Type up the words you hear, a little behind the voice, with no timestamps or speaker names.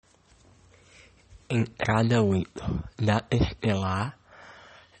Entrada 8, data estelar,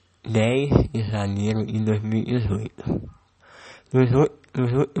 10 de janeiro de 2018. Nos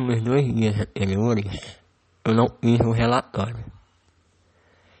últimos 2 dias anteriores, eu não fiz o relatório,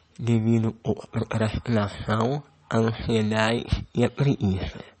 devido à procrastinação, a ansiedade e a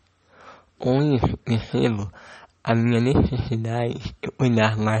preguiça. Com isso, percebo a minha necessidade de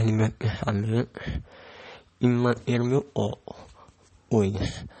cuidar mais de meus pensamentos e manter meu foco,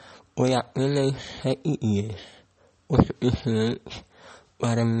 pois foi apenas 7 dias, o suficiente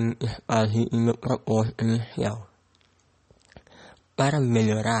para me desfazer do meu propósito inicial. Para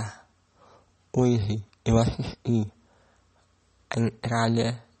melhorar, hoje eu assisti a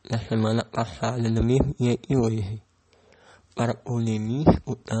entrada da semana passada do mesmo dia de hoje, para poder me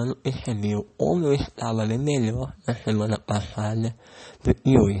escutando perceber como eu estava bem melhor na semana passada do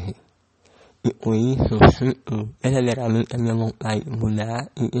que hoje. E com isso eu sinto verdadeiramente a minha vontade de mudar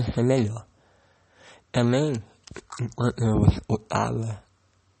e de ser melhor. Também, enquanto eu escutava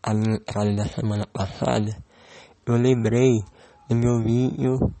a minha entrada da semana passada, eu lembrei do meu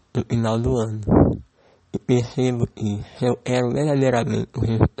vídeo do final do ano. E percebo que se eu quero verdadeiramente um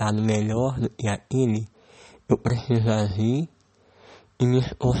resultado melhor do que aquele, eu preciso agir e me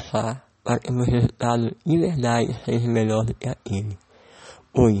esforçar para que o meu resultado de verdade seja melhor do que aquele.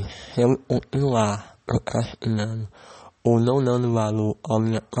 Pois, se eu continuar procrastinando ou não dando valor à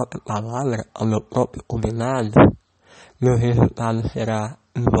minha própria palavra, ao meu próprio combinado, meu resultado será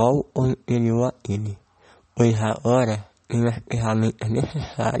igual ou inferior àquele. Pois agora tenho as ferramentas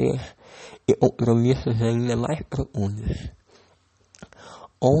necessárias e compromissos ainda mais profundos.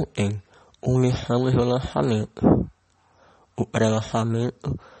 Ontem, começamos o lançamento, o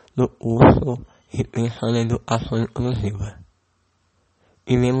pré-lançamento do curso Repensando a Educação Inclusiva.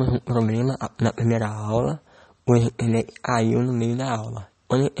 Tivemos um problema na primeira aula, pois a internet caiu no meio da aula.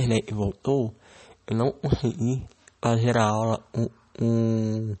 Quando a internet voltou, eu não consegui fazer a aula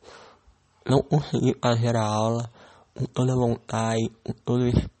com toda a vontade, com todo o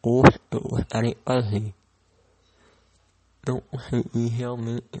esforço que eu gostaria de fazer. Não consegui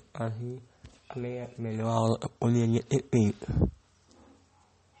realmente fazer a melhor aula que eu poderia ter feito.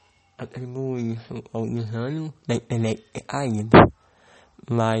 Atribuo isso ao desânimo da internet ter caído.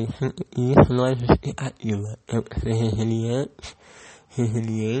 Mas isso não é justificativa. Eu ser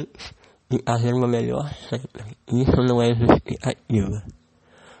resiliente e fazer uma melhor sempre. Isso não é justificativa.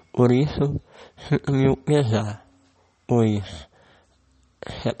 Por isso, sinto-me pesar, pois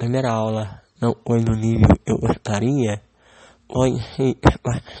se a primeira aula não foi do nível que eu gostaria, pode ser que os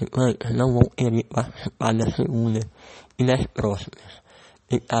participantes não vão querer participar da segunda e das próximas.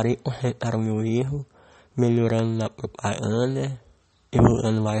 Tentarei consertar o meu erro, melhorando na propaganda,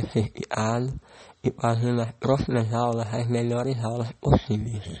 divulgando mais certificado e fazendo as próximas aulas as melhores aulas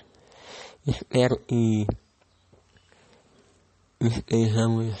possíveis. Espero que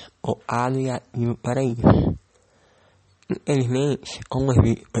estejamos focados e ativos para isso. Infelizmente, como o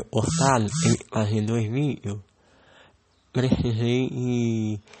vídeo foi postado, eu fazer 2 vídeos,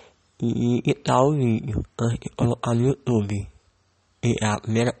 precisei editar o vídeo antes de colocar no YouTube. E a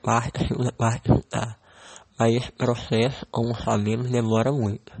primeira parte e a segunda parte juntar. Mas esse processo, como sabemos, demora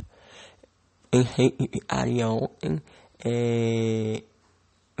muito. Pensei que ficaria ontem,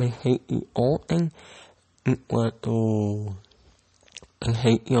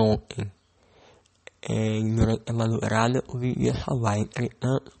 durante a madrugada o vídeo ia salvar.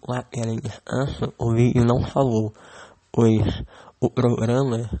 Entretanto, com a tela em descanso, o vídeo não salvou, pois o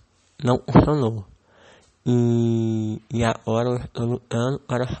programa não funcionou. E agora eu estou lutando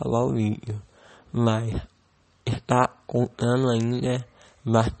para salvar o vídeo, mas está contando ainda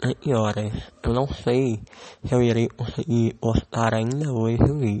bastante horas. Eu não sei se eu irei conseguir postar ainda hoje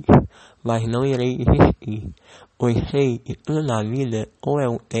o vídeo, mas não irei desistir, pois sei que tudo na vida ou é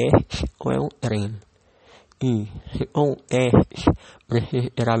um teste ou é um treino. E se for um teste, preciso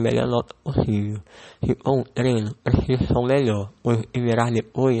tirar a melhor nota possível. Se for um treino, preciso ser o melhor, pois o que virá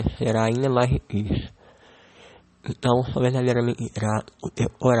depois será ainda mais difícil. Então, sou verdadeiramente grato por ter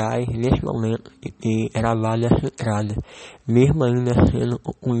coragem nesse momento de ter gravado essa entrada, mesmo ainda sendo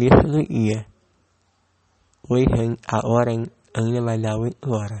o começo do dia. Pois a hora ainda vai dar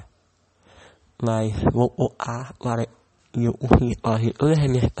 8 horas. Mas vou focar para que eu consiga fazer todas as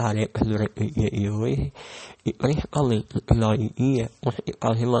minhas tarefas durante o dia de hoje e principalmente no final do dia conseguir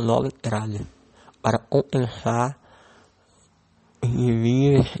fazer uma nova entrada para compensar os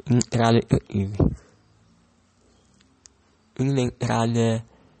desvios de entrada que eu tive. E na entrada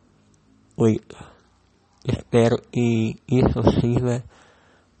 8. Espero que isso sirva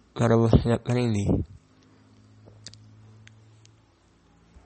para você aprender.